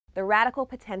The radical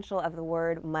potential of the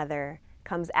word mother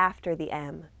comes after the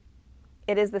M.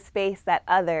 It is the space that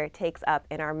other takes up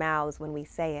in our mouths when we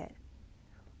say it.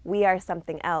 We are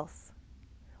something else.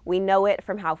 We know it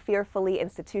from how fearfully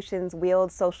institutions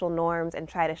wield social norms and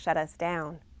try to shut us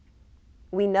down.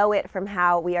 We know it from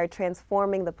how we are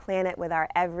transforming the planet with our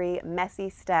every messy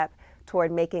step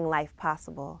toward making life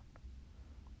possible.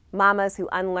 Mamas who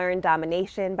unlearn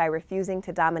domination by refusing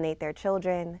to dominate their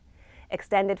children,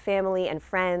 extended family and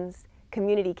friends,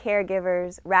 community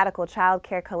caregivers, radical child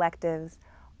care collectives,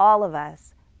 all of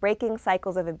us breaking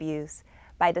cycles of abuse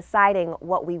by deciding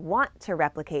what we want to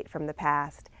replicate from the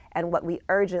past and what we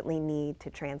urgently need to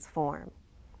transform.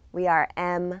 We are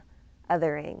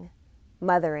othering,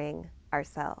 mothering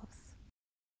ourselves.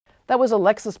 That was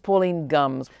Alexis Pauline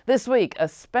Gumbs. This week, a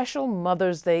special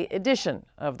Mother's Day edition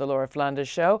of the Laura Flanders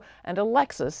Show, and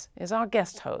Alexis is our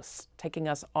guest host, taking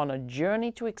us on a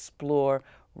journey to explore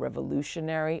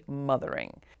revolutionary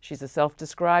mothering. She's a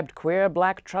self-described queer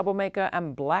Black troublemaker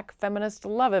and Black feminist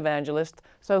love evangelist,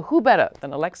 so who better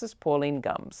than Alexis Pauline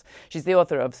Gumbs? She's the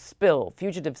author of Spill,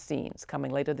 Fugitive Scenes,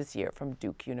 coming later this year from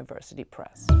Duke University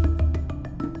Press.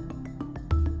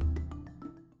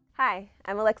 Hi,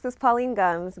 I'm Alexis Pauline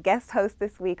Gumbs, guest host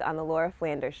this week on the Laura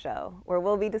Flanders Show, where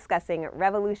we'll be discussing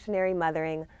revolutionary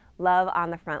mothering, Love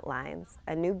on the Front Lines,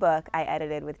 a new book I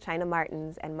edited with China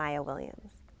Martens and Mai'a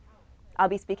Williams. I'll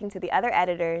be speaking to the other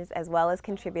editors as well as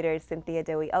contributors Cynthia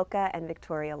Dewi Oka and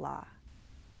Victoria Law.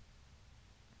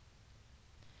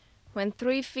 When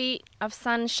 3 feet of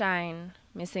sunshine,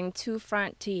 missing 2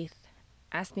 front teeth,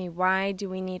 asked me why do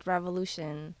we need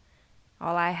revolution,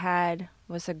 all I had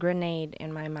was a grenade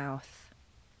in my mouth.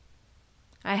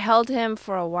 I held him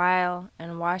for a while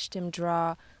and watched him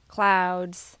draw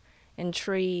clouds and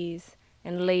trees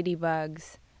and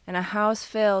ladybugs and a house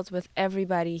filled with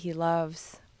everybody he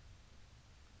loves.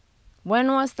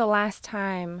 When was the last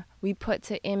time we put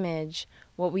to image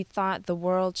what we thought the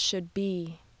world should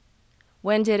be?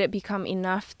 When did it become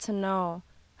enough to know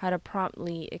how to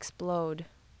promptly explode?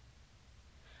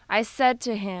 I said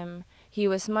to him he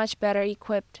was much better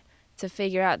equipped to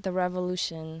figure out the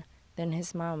revolution than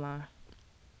his mama.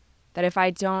 That if I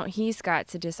don't, he's got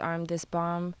to disarm this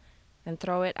bomb and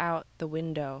throw it out the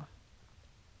window.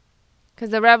 'Cause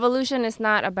the revolution is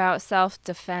not about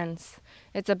self-defense.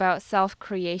 It's about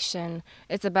self-creation.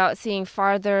 It's about seeing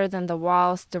farther than the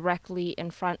walls directly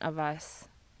in front of us.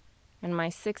 And my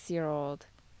 6-year-old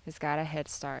has got a head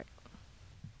start.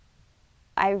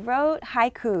 I wrote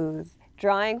haikus,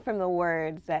 drawing from the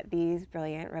words that these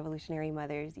brilliant revolutionary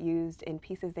mothers used in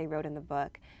pieces they wrote in the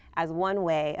book as one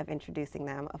way of introducing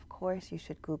them. Of course, you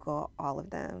should Google all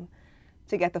of them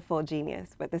to get the full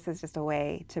genius, but this is just a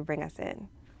way to bring us in.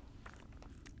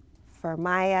 For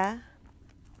Mai'a,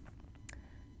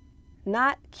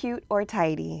 not cute or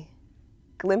tidy,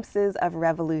 glimpses of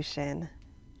revolution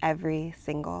every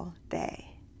single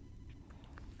day.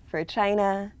 For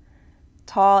China,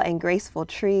 tall and graceful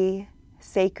tree,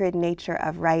 sacred nature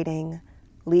of writing,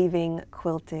 leaving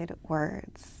quilted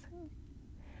words.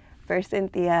 For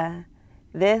Cynthia,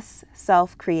 this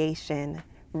self-creation,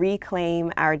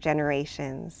 reclaim our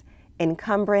generations,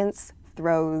 encumbrance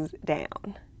throws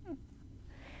down.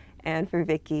 And for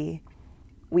Vicky,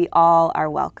 we all are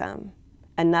welcome.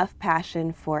 Enough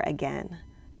passion for again.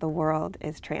 The world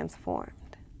is transformed.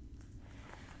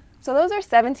 So those are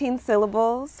 17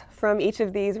 syllables from each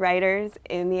of these writers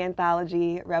in the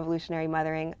anthology Revolutionary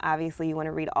Mothering. Obviously, you want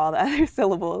to read all the other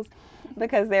syllables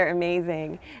because they're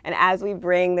amazing. And as we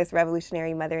bring this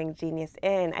revolutionary mothering genius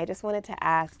in, I just wanted to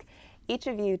ask each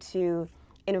of you to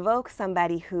invoke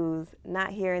somebody who's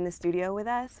not here in the studio with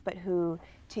us, but who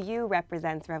to you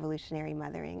represents revolutionary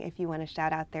mothering. If you want to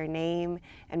shout out their name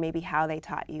and maybe how they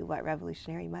taught you what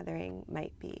revolutionary mothering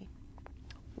might be.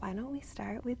 Why don't we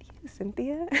start with you,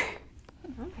 Cynthia?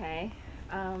 Okay.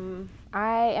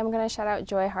 I am going to shout out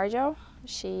Joy Harjo.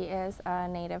 She is a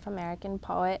Native American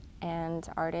poet and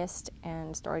artist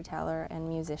and storyteller and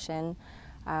musician.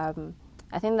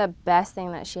 I think the best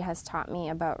thing that she has taught me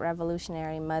about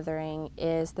revolutionary mothering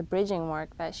is the bridging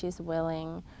work that she's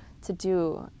willing to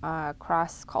do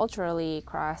cross-culturally,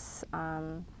 across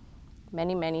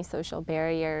many social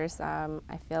barriers.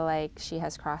 I feel like she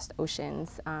has crossed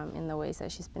oceans in the ways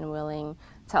that she's been willing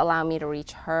to allow me to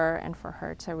reach her and for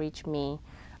her to reach me.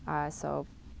 So,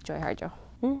 Joy Harjo.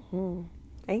 Mm-hmm.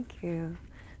 Thank you.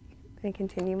 Can I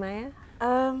continue, Mai'a?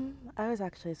 I was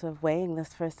actually sort of weighing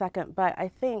this for a second, but I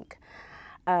think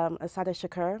Assata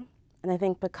Shakur And I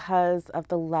think because of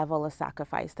the level of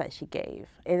sacrifice that she gave.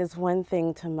 It is one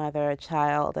thing to mother a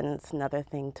child, and it's another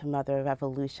thing to mother a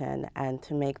revolution, and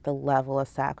to make the level of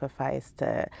sacrifice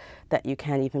that you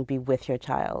can't even be with your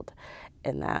child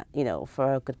in that, you know,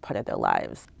 for a good part of their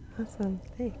lives. Awesome,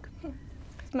 thanks.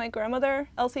 My grandmother,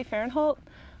 Elsie Fahrenholt,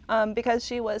 because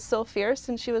she was so fierce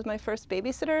and she was my first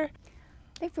babysitter.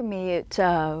 I think for me it's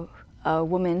a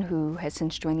woman who has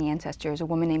since joined the Ancestors, a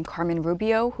woman named Carmen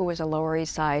Rubio, who was a Lower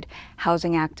East Side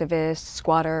housing activist,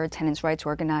 squatter, tenants' rights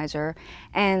organizer.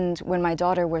 And when my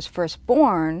daughter was first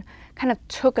born, kind of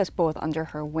took us both under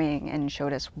her wing and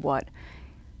showed us what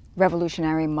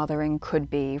revolutionary mothering could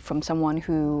be, from someone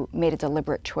who made a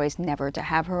deliberate choice never to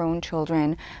have her own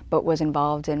children, but was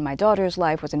involved in my daughter's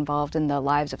life, was involved in the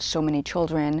lives of so many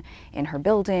children in her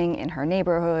building, in her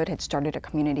neighborhood, had started a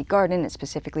community garden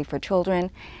specifically for children,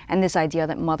 and this idea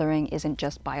that mothering isn't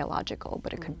just biological,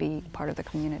 but it could be part of the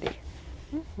community.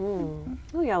 Oh,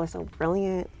 y'all are so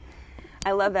brilliant.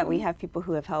 I love that we have people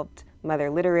who have helped mother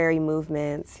literary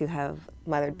movements, who have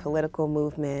mothered political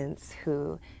movements,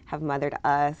 who have mothered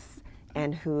us,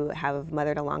 and who have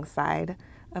mothered alongside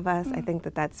of us. I think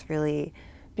that that's really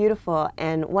beautiful.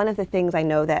 And one of the things I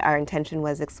know that our intention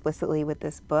was explicitly with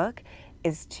this book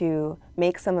is to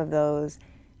make some of those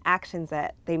actions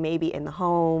that they may be in the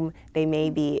home, they may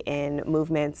be in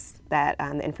movements that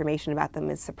the information about them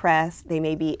is suppressed, they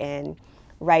may be in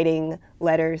writing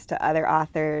letters to other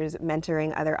authors,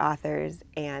 mentoring other authors,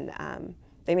 and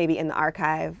they may be in the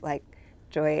archive, like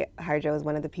Joy Harjo is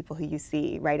one of the people who you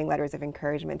see writing letters of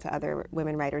encouragement to other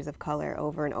women writers of color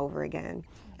over and over again.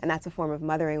 And that's a form of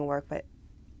mothering work, but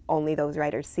only those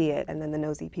writers see it, and then the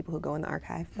nosy people who go in the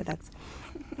archive, but that's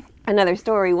another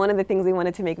story. One of the things we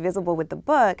wanted to make visible with the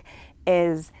book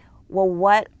is, well,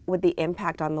 what would the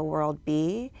impact on the world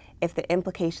be if the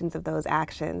implications of those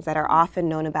actions that are often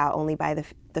known about only by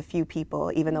the few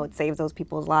people, even though it saves those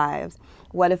people's lives,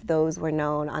 what if those were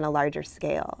known on a larger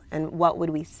scale? And what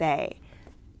would we say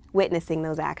witnessing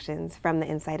those actions from the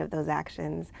insight of those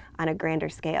actions on a grander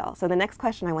scale? So the next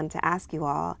question I wanted to ask you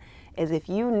all is, if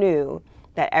you knew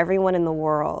that everyone in the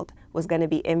world was going to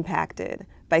be impacted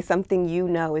by something you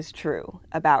know is true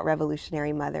about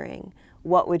revolutionary mothering,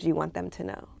 what would you want them to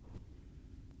know?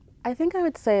 I think I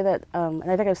would say that, and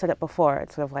I think I've said it before,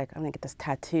 it's sort of like, I'm going to get this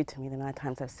tattooed to me the amount of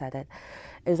times I've said it,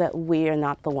 is that we are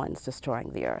not the ones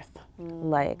destroying the earth.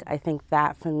 Like, I think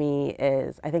that for me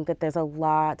is, I think that there's a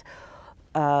lot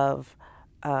of,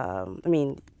 I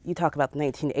mean, you talk about the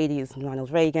 1980s and Ronald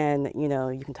Reagan, you know,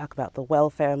 you can talk about the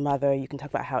welfare mother, you can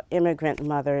talk about how immigrant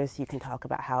mothers, you can talk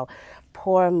about how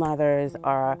poor mothers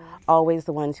are always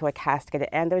the ones who are castigated,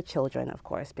 and their children, of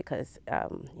course, because,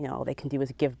 you know, all they can do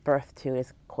is give birth to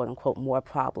is, quote unquote, more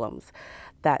problems,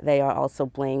 that they are also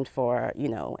blamed for, you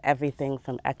know, everything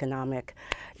from economic,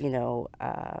 you know,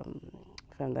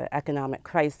 from the economic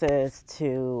crisis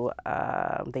to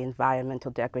the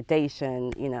environmental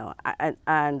degradation, you know,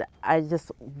 and I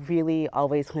just really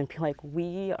always want to be like,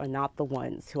 we are not the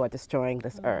ones who are destroying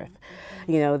this earth.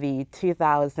 You know, the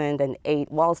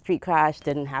 2008 Wall Street crash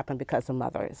didn't happen because of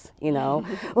mothers, you know?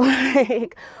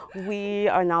 Like, we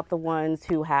are not the ones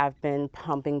who have been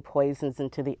pumping poisons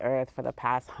into the earth for the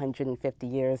past 150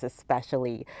 years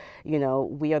especially. You know,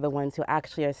 we are the ones who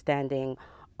actually are standing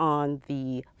on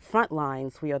the front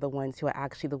lines. We are the ones who are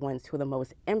actually the ones who are the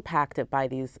most impacted by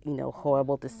these, you know,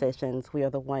 horrible decisions. We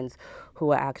are the ones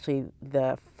who are actually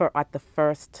at the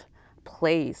first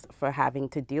place for having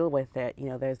to deal with it. You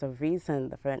know, there's a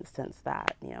reason, for instance,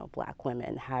 that, you know, Black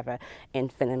women have an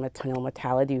infant and maternal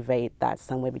mortality rate that's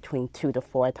somewhere between 2 to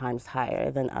 4 times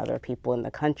higher than other people in the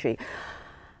country.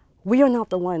 We are not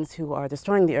the ones who are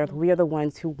destroying the earth. We are the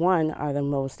ones who, one, are the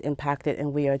most impacted,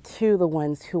 and we are, two, the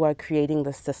ones who are creating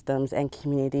the systems and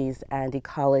communities and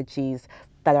ecologies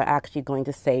that are actually going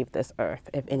to save this earth,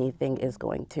 if anything is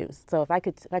going to. So if I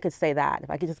could say that, if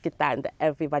I could just get that into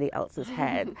everybody else's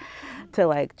head, to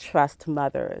like trust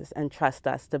mothers and trust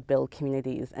us to build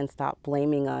communities and stop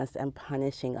blaming us and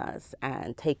punishing us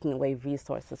and taking away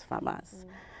resources from us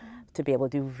to be able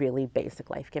to do really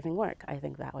basic life-giving work, I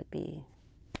think that would be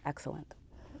excellent.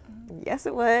 Yes,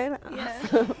 it would.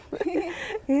 Awesome.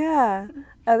 Yeah.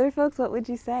 Other folks, what would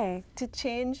you say? To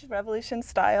change revolution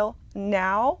style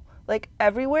now, like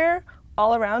everywhere,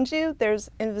 all around you, there's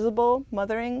invisible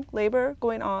mothering labor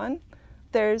going on.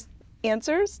 There's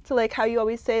answers to, like, how you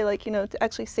always say, like, you know, to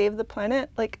actually save the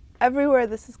planet. Like, everywhere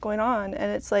this is going on,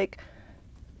 and it's like,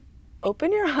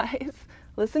 open your eyes,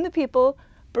 listen to people,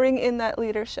 bring in that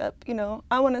leadership. You know,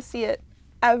 I want to see it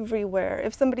everywhere.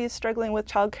 If somebody is struggling with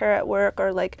childcare at work,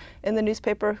 or like in the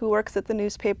newspaper, who works at the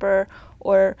newspaper,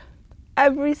 or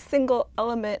every single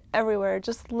element everywhere.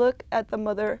 Just look at the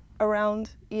mother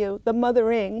around you, the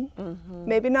mothering,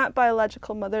 maybe not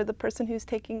biological mother, the person who's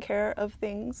taking care of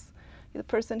things, the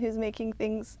person who's making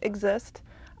things exist,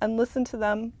 and listen to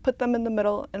them, put them in the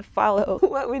middle, and follow.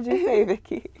 What would you say,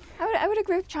 Vicky? I would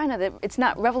agree with China that it's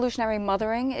not revolutionary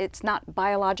mothering, it's not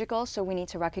biological, so we need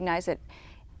to recognize that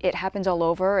it happens all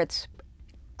over, it's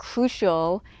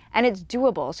crucial, and it's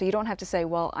doable. So you don't have to say,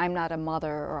 well, I'm not a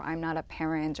mother, or I'm not a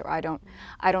parent, or I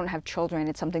don't have children.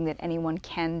 It's something that anyone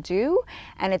can do,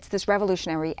 and it's this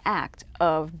revolutionary act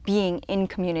of being in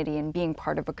community and being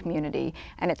part of a community,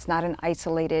 and it's not an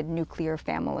isolated nuclear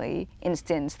family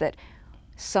instance that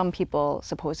some people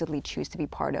supposedly choose to be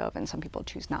part of and some people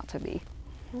choose not to be.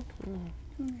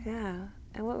 Yeah.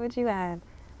 And what would you add,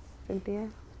 Cynthia?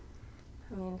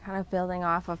 I mean, kind of building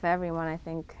off of everyone, I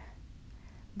think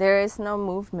there is no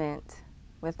movement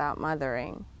without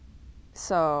mothering.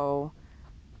 So,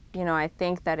 you know, I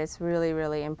think that it's really,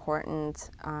 really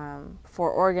important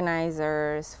for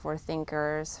organizers, for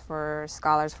thinkers, for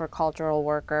scholars, for cultural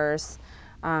workers,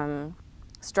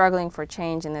 struggling for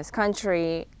change in this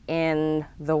country, in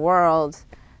the world,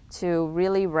 to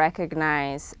really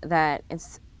recognize that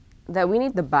that we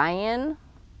need the buy-in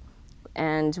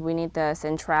and we need the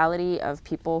centrality of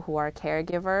people who are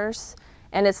caregivers.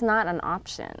 And it's not an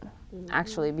option,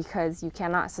 actually, because you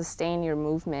cannot sustain your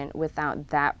movement without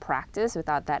that practice,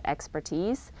 without that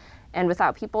expertise, and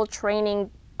without people training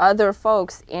other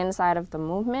folks inside of the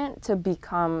movement to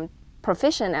become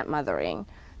proficient at mothering,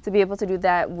 to be able to do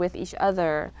that with each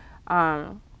other,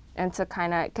 and to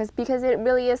kind of, because it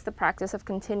really is the practice of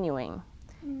continuing.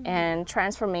 And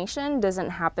transformation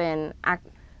doesn't happen,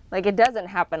 like it doesn't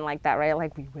happen like that, right?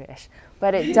 Like we wish,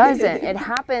 but it doesn't. It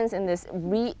happens in this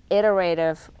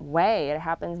reiterative way. It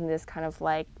happens in this kind of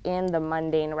like in the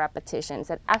mundane repetitions.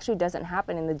 It actually doesn't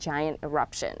happen in the giant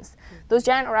eruptions. Those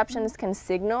giant eruptions can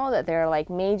signal that there are like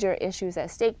major issues at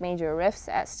stake, major rifts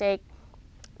at stake,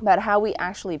 but how we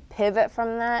actually pivot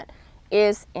from that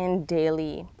is in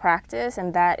daily practice,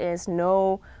 and that is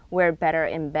nowhere better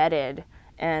embedded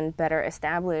and better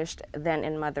established than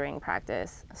in mothering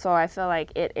practice. So I feel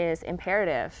like it is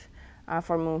imperative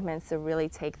for movements to really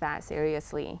take that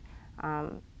seriously.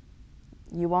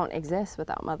 You won't exist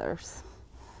without mothers.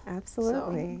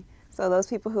 Absolutely. So those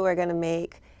people who are going to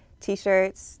make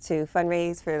T-shirts to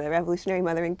fundraise for the Revolutionary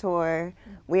Mothering Tour,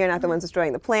 we are not the ones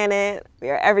destroying the planet. We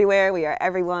are everywhere. We are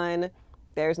everyone.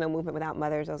 There's no movement without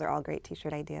mothers. Those are all great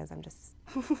T-shirt ideas. I'm just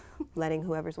letting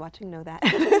whoever's watching know that.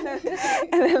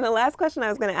 And then the last question I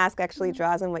was going to ask actually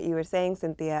draws on what you were saying,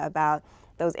 Cynthia, about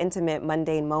those intimate,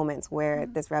 mundane moments where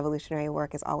this revolutionary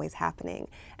work is always happening.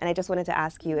 And I just wanted to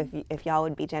ask you if y'all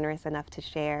would be generous enough to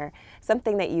share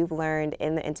something that you've learned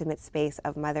in the intimate space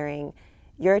of mothering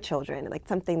your children, like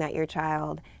something that your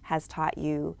child has taught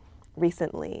you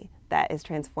recently that is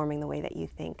transforming the way that you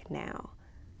think now.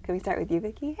 Can we start with you,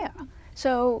 Vicky? Yeah.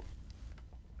 So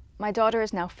my daughter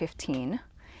is now 15,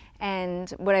 and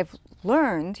what I've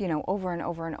learned, you know, over and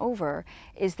over and over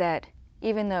is that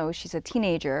even though she's a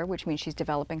teenager, which means she's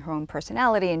developing her own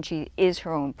personality and she is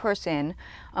her own person,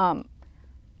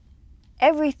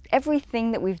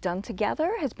 everything that we've done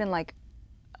together has been like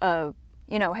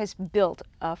has built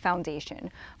a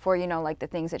foundation for, like the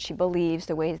things that she believes,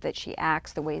 the ways that she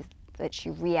acts, the ways that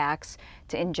she reacts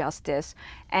to injustice.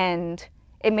 And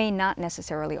it may not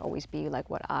necessarily always be like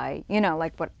what I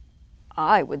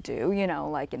would do,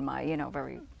 like in my,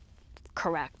 very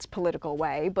correct political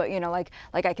way, but,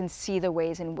 like I can see the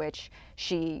ways in which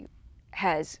she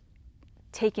has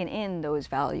taken in those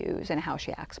values and how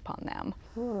she acts upon them.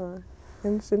 Cool.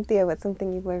 And Cynthia, what's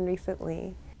something you've learned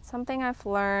recently? Something I've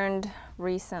learned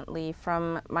recently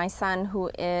from my son,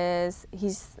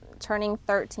 he's turning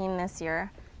 13 this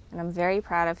year, and I'm very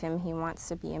proud of him. He wants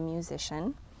to be a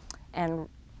musician. And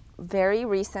very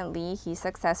recently, he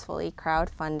successfully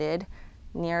crowdfunded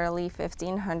nearly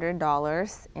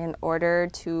 $1,500 in order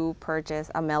to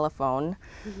purchase a mellophone,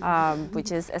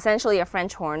 which is essentially a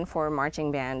French horn for a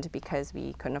marching band because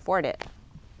we couldn't afford it.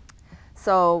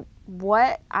 So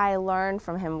what I learned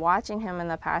from him, watching him in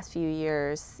the past few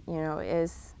years,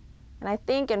 is, and I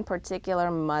think in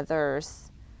particular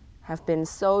mothers have been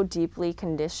so deeply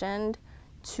conditioned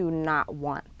to not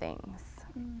want things,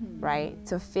 right?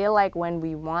 To feel like when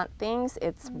we want things,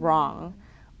 it's wrong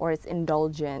or it's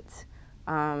indulgent.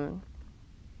 And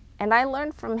I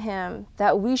learned from him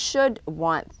that we should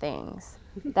want things,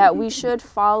 that we should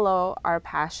follow our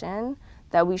passion,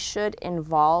 that we should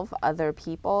involve other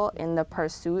people in the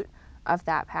pursuit of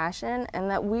that passion, and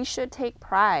that we should take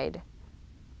pride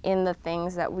in the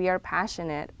things that we are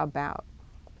passionate about.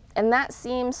 And that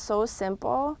seems so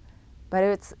simple,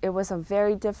 But it was a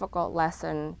very difficult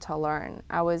lesson to learn.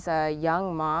 I was a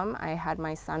young mom. I had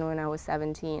my son when I was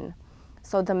 17.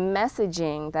 So the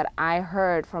messaging that I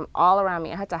heard from all around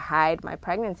me, I had to hide my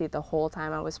pregnancy the whole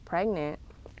time I was pregnant,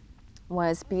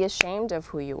 was be ashamed of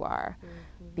who you are.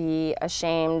 Be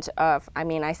ashamed of, I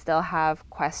mean, I still have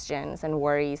questions and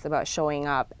worries about showing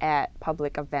up at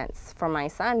public events for my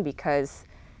son because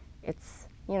it's,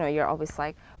 you know, you're always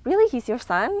like, really, he's your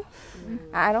son?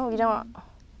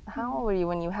 How old were you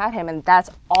when you had him? And that's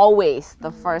always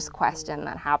the first question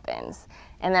that happens.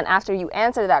 And then after you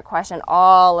answer that question,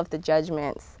 all of the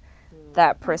judgments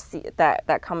that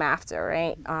come after,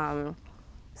 right?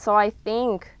 So I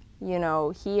think, you know,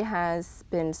 he has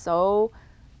been so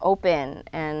open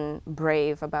and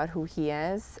brave about who he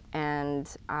is,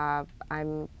 and I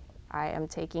am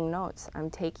taking notes. I'm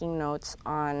taking notes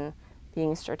on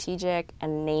being strategic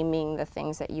and naming the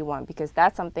things that you want, because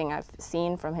that's something I've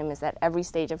seen from him, is that every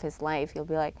stage of his life he'll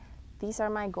be like, these are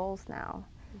my goals now.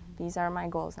 These are my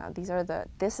goals now.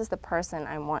 This is the person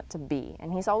I want to be.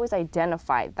 And he's always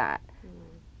identified that.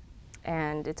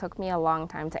 And it took me a long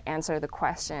time to answer the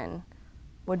question,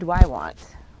 what do I want?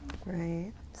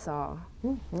 Right. So,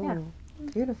 yeah.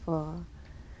 Beautiful.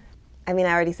 I mean,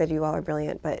 I already said you all are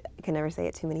brilliant, but I can never say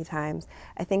it too many times.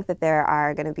 I think that there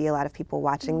are going to be a lot of people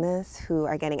watching this who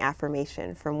are getting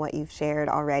affirmation from what you've shared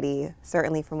already,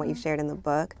 certainly from what you've shared in the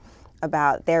book,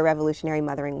 about their revolutionary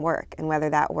mothering work, and whether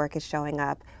that work is showing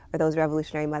up, or those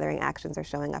revolutionary mothering actions are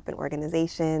showing up in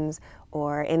organizations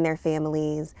or in their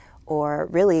families, or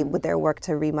really with their work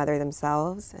to remother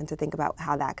themselves and to think about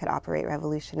how that could operate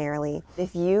revolutionarily.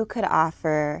 If you could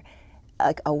offer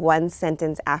like a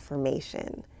one-sentence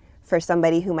affirmation for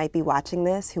somebody who might be watching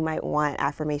this, who might want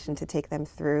affirmation to take them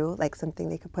through, like something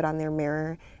they could put on their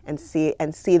mirror and see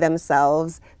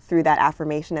themselves through that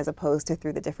affirmation, as opposed to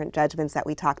through the different judgments that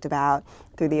we talked about,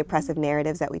 through the oppressive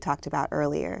narratives that we talked about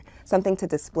earlier, something to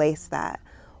displace that.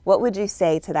 What would you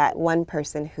say to that one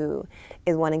person who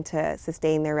is wanting to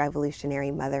sustain their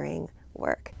revolutionary mothering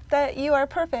work? That you are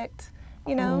perfect.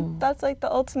 You know, that's like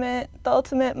the ultimate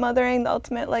mothering, the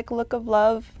ultimate like look of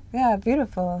love. Yeah,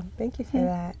 beautiful. Thank you for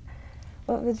that.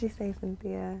 What would you say,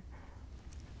 Cynthia?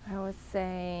 I would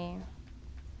say,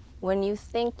 when you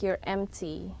think you're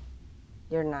empty,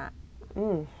 you're not.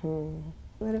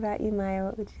 What about you, Mai'a?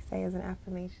 What would you say as an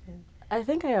affirmation? I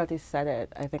think I already said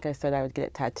it. I think I said I would get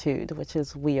it tattooed, which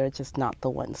is, we are just not the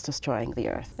ones destroying the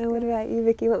earth. And what about you,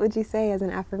 Vicky? What would you say as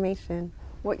an affirmation?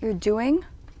 What you're doing,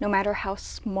 no matter how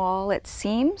small it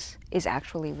seems, is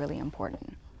actually really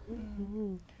important.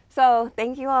 So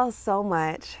thank you all so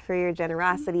much for your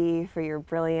generosity, for your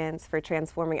brilliance, for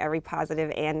transforming every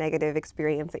positive and negative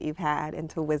experience that you've had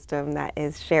into wisdom that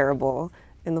is shareable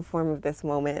in the form of this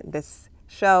moment, this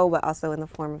show, but also in the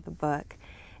form of the book.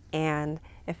 And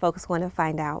if folks want to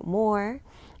find out more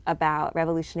about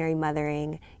revolutionary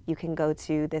mothering, you can go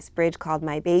to this bridge called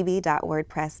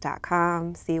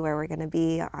mybaby.wordpress.com, see where we're going to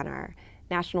be on our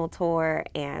national tour,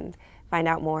 and find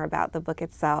out more about the book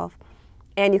itself.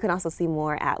 And you can also see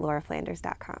more at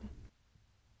lauraflanders.com.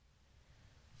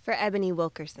 For Ebony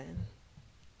Wilkerson,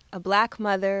 a Black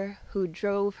mother who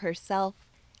drove herself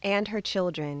and her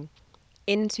children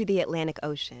into the Atlantic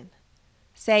Ocean,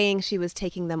 saying she was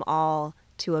taking them all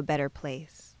to a better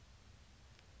place.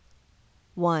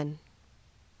 1.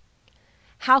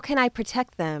 How can I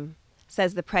protect them,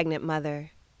 says the pregnant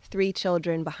mother, 3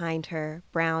 children behind her,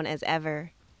 brown as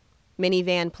ever.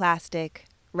 Minivan plastic,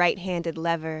 right-handed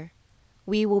lever.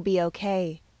 We will be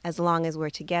okay as long as we're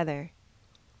together.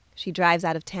 She drives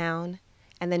out of town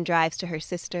and then drives to her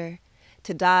sister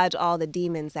to dodge all the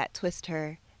demons that twist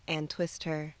her and twist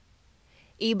her.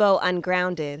 Ebo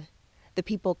ungrounded, the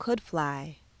people could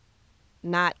fly.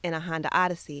 Not in a Honda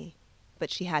Odyssey, but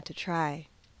she had to try.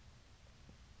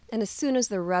 And as soon as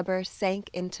the rubber sank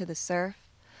into the surf,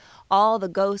 all the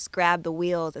ghosts grabbed the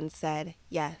wheels and said,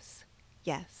 yes,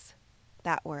 yes,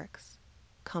 that works.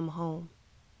 Come home.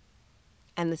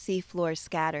 And the seafloor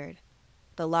scattered,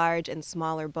 the large and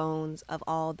smaller bones of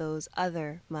all those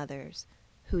other mothers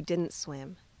who didn't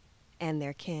swim, and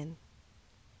their kin.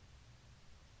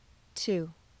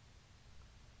 2.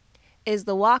 Is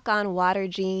the walk-on water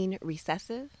gene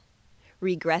recessive,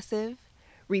 regressive,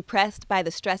 repressed by the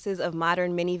stresses of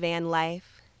modern minivan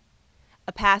life,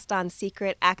 a passed-on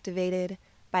secret activated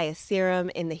by a serum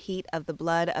in the heat of the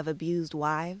blood of abused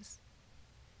wives?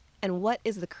 And what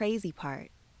is the crazy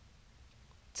part?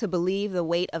 To believe the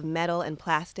weight of metal and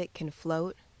plastic can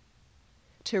float?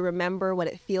 To remember what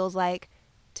it feels like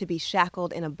to be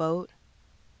shackled in a boat?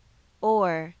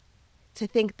 Or to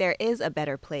think there is a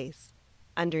better place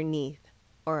underneath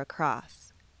or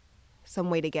across, some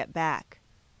way to get back,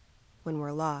 when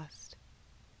we're lost.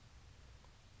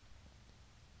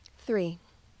 3.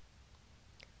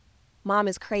 Mom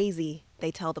is crazy,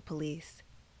 they tell the police.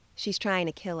 She's trying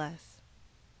to kill us.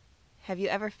 Have you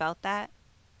ever felt that?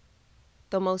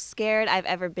 The most scared I've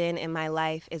ever been in my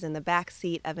life is in the back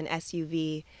seat of an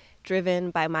SUV driven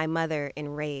by my mother in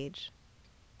rage.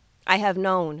 I have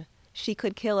known she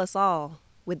could kill us all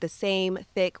with the same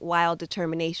thick, wild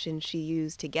determination she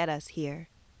used to get us here.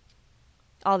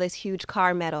 All this huge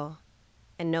car metal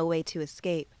and no way to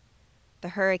escape. The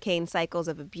hurricane cycles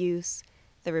of abuse,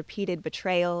 the repeated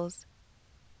betrayals.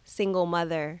 Single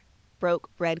mother,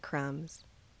 broke breadcrumbs,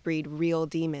 breed real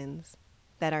demons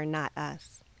that are not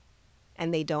us.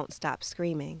 And they don't stop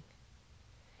screaming.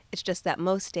 It's just that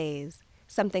most days,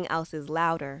 something else is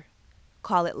louder.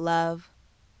 Call it love,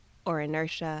 or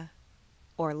inertia,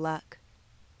 or luck.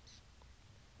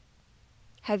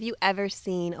 Have you ever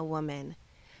seen a woman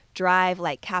drive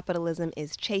like capitalism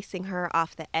is chasing her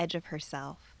off the edge of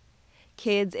herself?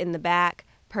 Kids in the back,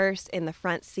 purse in the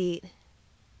front seat.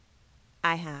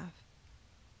 I have.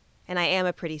 And I am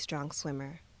a pretty strong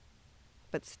swimmer.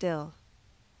 But still.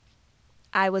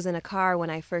 I was in a car when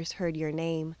I first heard your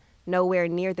name, nowhere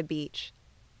near the beach,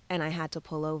 and I had to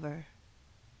pull over.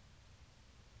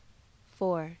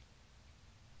 4.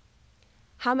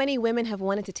 How many women have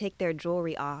wanted to take their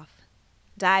jewelry off,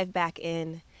 dive back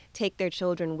in, take their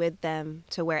children with them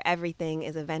to where everything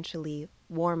is eventually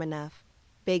warm enough,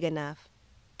 big enough,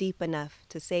 deep enough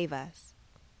to save us?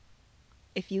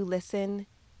 If you listen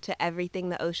to everything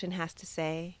the ocean has to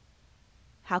say,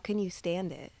 how can you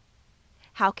stand it?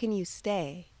 How can you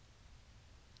stay?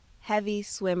 Heavy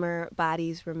swimmer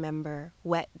bodies remember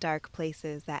wet, dark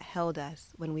places that held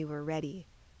us when we were ready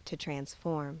to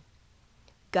transform.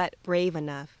 Gut brave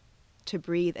enough to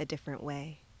breathe a different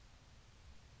way.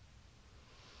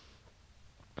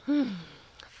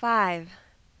 5.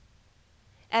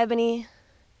 Ebony,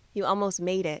 you almost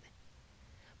made it,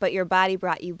 but your body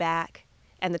brought you back,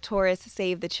 and the tourists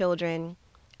saved the children,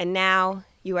 and now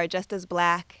you are just as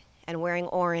black and wearing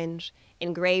orange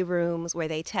in gray rooms where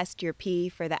they test your pee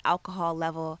for the alcohol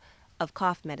level of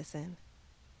cough medicine.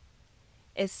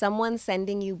 Is someone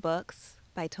sending you books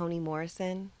by Toni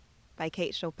Morrison, by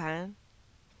Kate Chopin?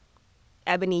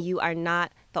 Ebony, you are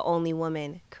not the only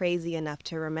woman crazy enough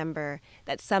to remember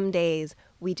that some days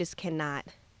we just cannot.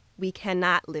 We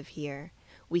cannot live here.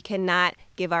 We cannot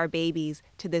give our babies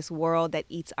to this world that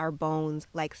eats our bones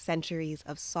like centuries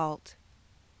of salt.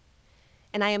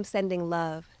 And I am sending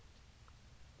love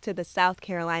to the South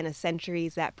Carolina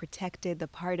centuries that protected the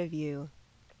part of you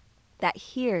that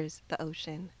hears the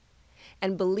ocean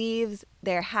and believes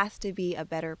there has to be a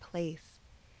better place,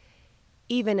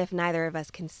 even if neither of us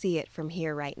can see it from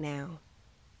here right now.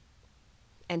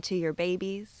 And to your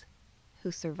babies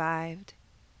who survived,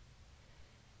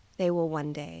 they will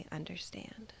one day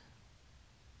understand.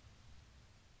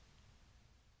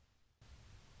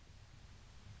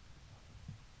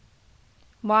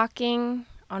 Walking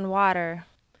on water.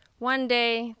 One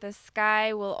day the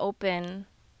sky will open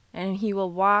and he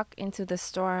will walk into the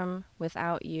storm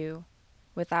without you,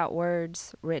 without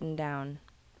words written down.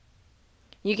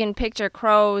 You can picture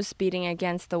crows beating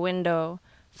against the window,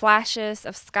 flashes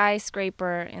of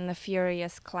skyscraper in the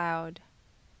furious cloud.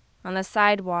 On the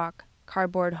sidewalk,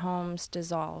 cardboard homes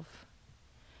dissolve.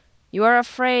 You are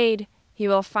afraid he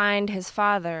will find his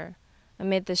father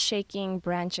amid the shaking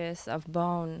branches of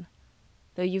bone,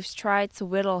 though you've tried to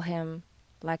whittle him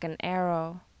like an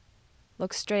arrow.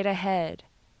 Look straight ahead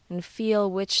and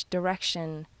feel which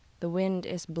direction the wind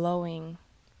is blowing.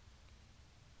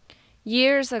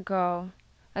 Years ago,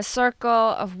 a circle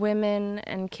of women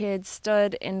and kids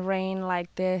stood in rain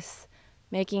like this,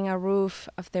 making a roof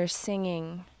of their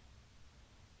singing.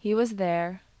 He was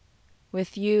there,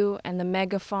 with you and the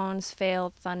megaphone's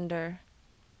failed thunder.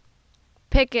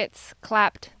 Pickets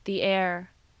clapped the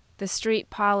air, the street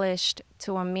polished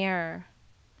to a mirror.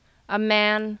 A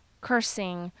man,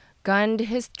 cursing, gunned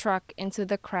his truck into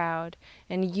the crowd,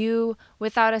 and you,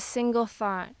 without a single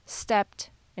thought, stepped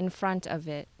in front of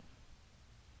it.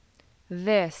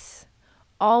 This,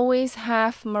 always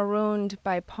half marooned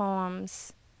by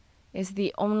poems, is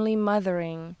the only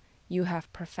mothering you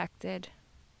have perfected.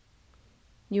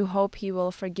 You hope he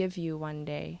will forgive you one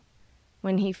day,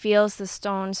 when he feels the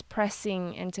stones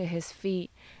pressing into his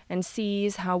feet and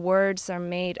sees how words are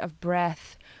made of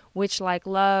breath, which, like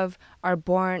love, are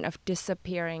born of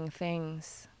disappearing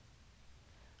things.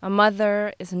 A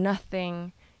mother is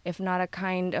nothing if not a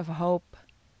kind of hope,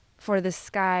 for the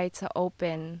sky to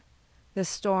open, the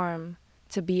storm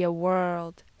to be a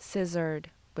world scissored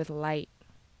with light.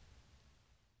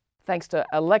 Thanks to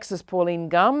Alexis Pauline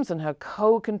Gumbs and her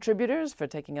co-contributors for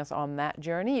taking us on that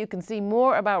journey. You can see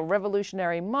more about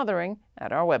revolutionary mothering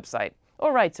at our website,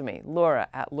 or write to me,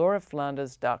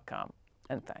 Laura@lauraflanders.com.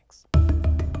 And thanks.